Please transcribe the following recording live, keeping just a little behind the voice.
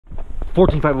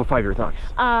14505, your thoughts?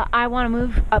 I want to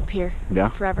move up here. Yeah?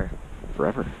 Forever.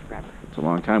 Forever? Forever. It's a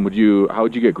long time. How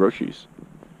would you get groceries?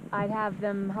 I'd have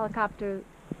them helicopter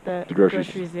the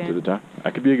groceries in. to the top?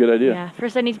 That could be a good idea. Yeah.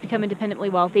 First I need to become independently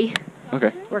wealthy.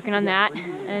 Okay. Working on that.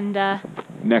 And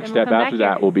next step after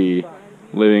that will be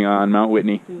living on Mount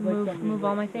Whitney. Move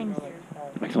all my things.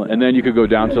 Excellent. And then you could go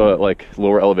down to like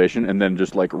lower elevation and then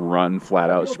just like run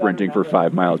flat out sprinting for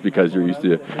 5 miles because you're used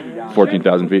to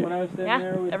 14,000 feet.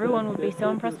 Yeah, everyone would be so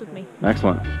impressed with me.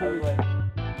 Excellent.